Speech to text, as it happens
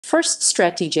First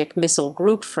strategic missile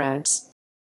group France.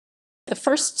 The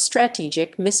first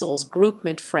strategic missiles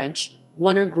groupement French,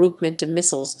 Wonder Groupement de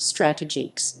Missiles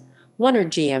Stratégiques. Wonder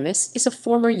GMS is a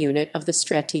former unit of the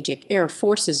Strategic Air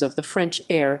Forces of the French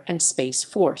Air and Space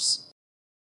Force.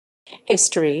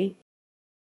 History.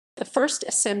 The first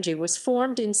SMG was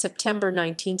formed in September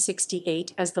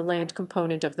 1968 as the land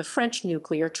component of the French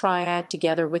nuclear triad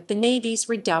together with the Navy's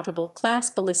redoubtable class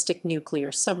ballistic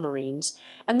nuclear submarines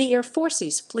and the Air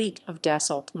Force's fleet of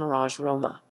Dassault Mirage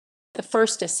Roma. The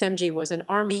first SMG was an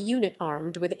Army unit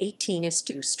armed with 18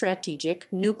 S-2 strategic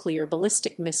nuclear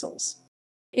ballistic missiles.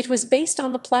 It was based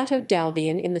on the Plateau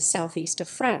d'Albion in the southeast of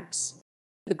France.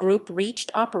 The group reached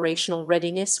operational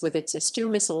readiness with its S-2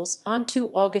 missiles on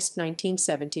 2 August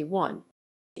 1971.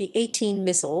 The 18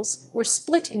 missiles were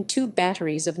split in 2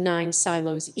 batteries of 9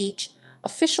 silos each,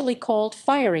 officially called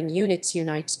Firing Units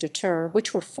Unites de Tir,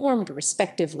 which were formed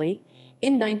respectively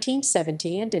in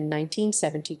 1970 and in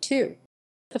 1972.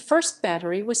 The first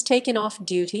battery was taken off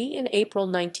duty in April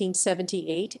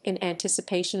 1978 in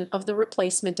anticipation of the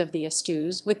replacement of the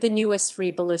S-2s with the new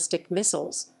S-3 ballistic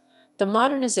missiles. The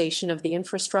modernization of the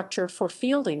infrastructure for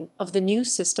fielding of the new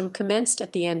system commenced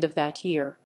at the end of that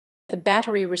year. The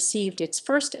battery received its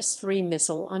first S-3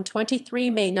 missile on 23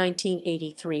 May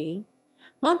 1983,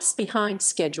 months behind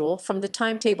schedule from the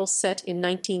timetable set in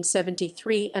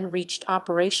 1973, and reached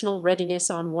operational readiness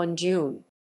on 1 June.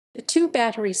 The 2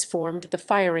 batteries formed the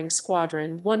Firing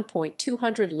Squadron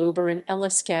 1.200 Luberon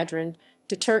L'Escadron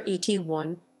de Tir ET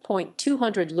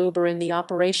 1.200 Luberon, the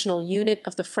operational unit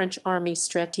of the French Army's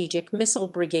Strategic Missile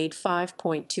Brigade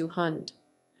 5.200.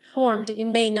 Formed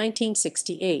in May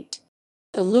 1968,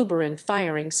 the Luberon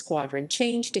Firing Squadron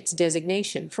changed its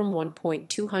designation from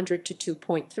 1.200 to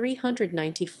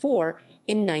 2.394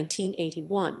 in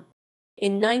 1981.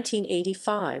 In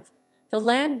 1985, the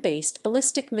land-based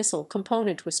ballistic missile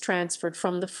component was transferred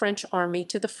from the French Army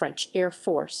to the French Air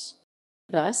Force.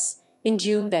 Thus, in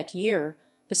June that year,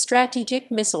 the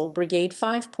Strategic Missile Brigade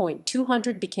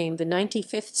 5.200 became the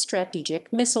 95th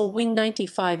Strategic Missile Wing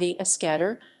 95e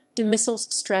Escadre de Missiles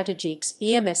Stratégiques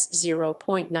EMS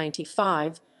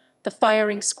 0.95. The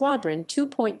Firing Squadron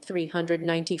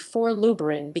 2.394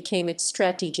 Luberon became its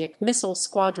Strategic Missile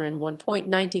Squadron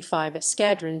 1.95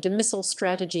 Escadron de Missiles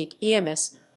Stratégiques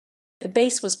EMS. The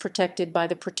base was protected by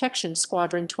the Protection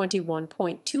Squadron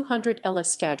 21.200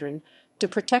 L'Escadron de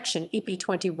Protection EP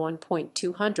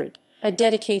 21.200, a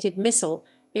dedicated missile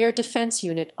air defense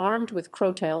unit armed with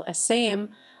Crotale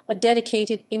SAM, a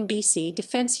dedicated MBC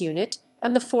defense unit,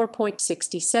 and the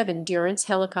 4.67 Durance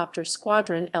Helicopter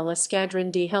Squadron L'Escadron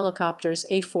de Helicopters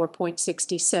A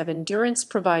 4.67 Durance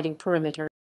providing perimeter.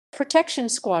 Protection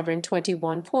Squadron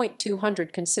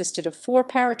 21.200 consisted of 4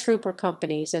 paratrooper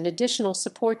companies and additional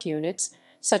support units,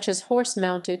 such as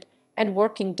horse-mounted and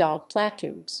working dog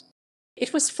platoons.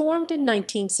 It was formed in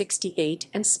 1968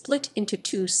 and split into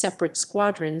 2 separate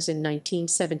squadrons in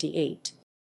 1978.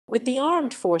 With the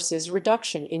armed forces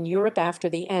reduction in Europe after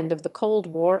the end of the Cold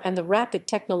War and the rapid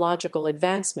technological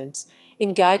advancements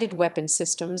in guided weapon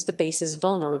systems, the base's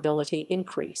vulnerability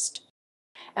increased.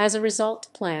 As a result,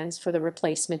 plans for the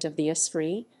replacement of the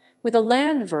S-3 with a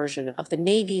land version of the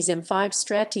Navy's M5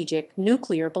 strategic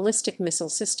nuclear ballistic missile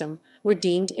system were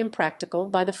deemed impractical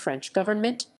by the French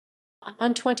government.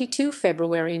 On 22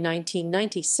 February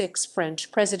 1996,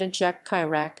 French President Jacques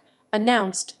Chirac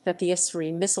announced that the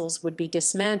S-3 missiles would be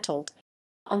dismantled.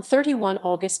 On 31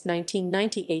 August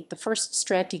 1998, the first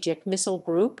strategic missile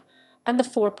group and the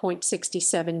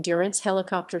 4.67 Durance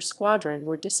Helicopter Squadron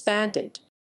were disbanded.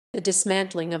 The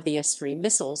dismantling of the S-3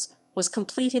 missiles was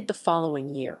completed the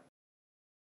following year.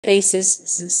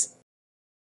 Bases: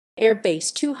 Air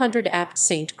Base 200 Apt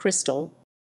St. Christel.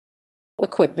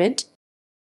 Equipment: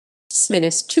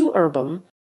 Sminus 2 Urbum,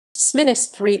 Sminus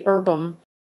 3 Urbum,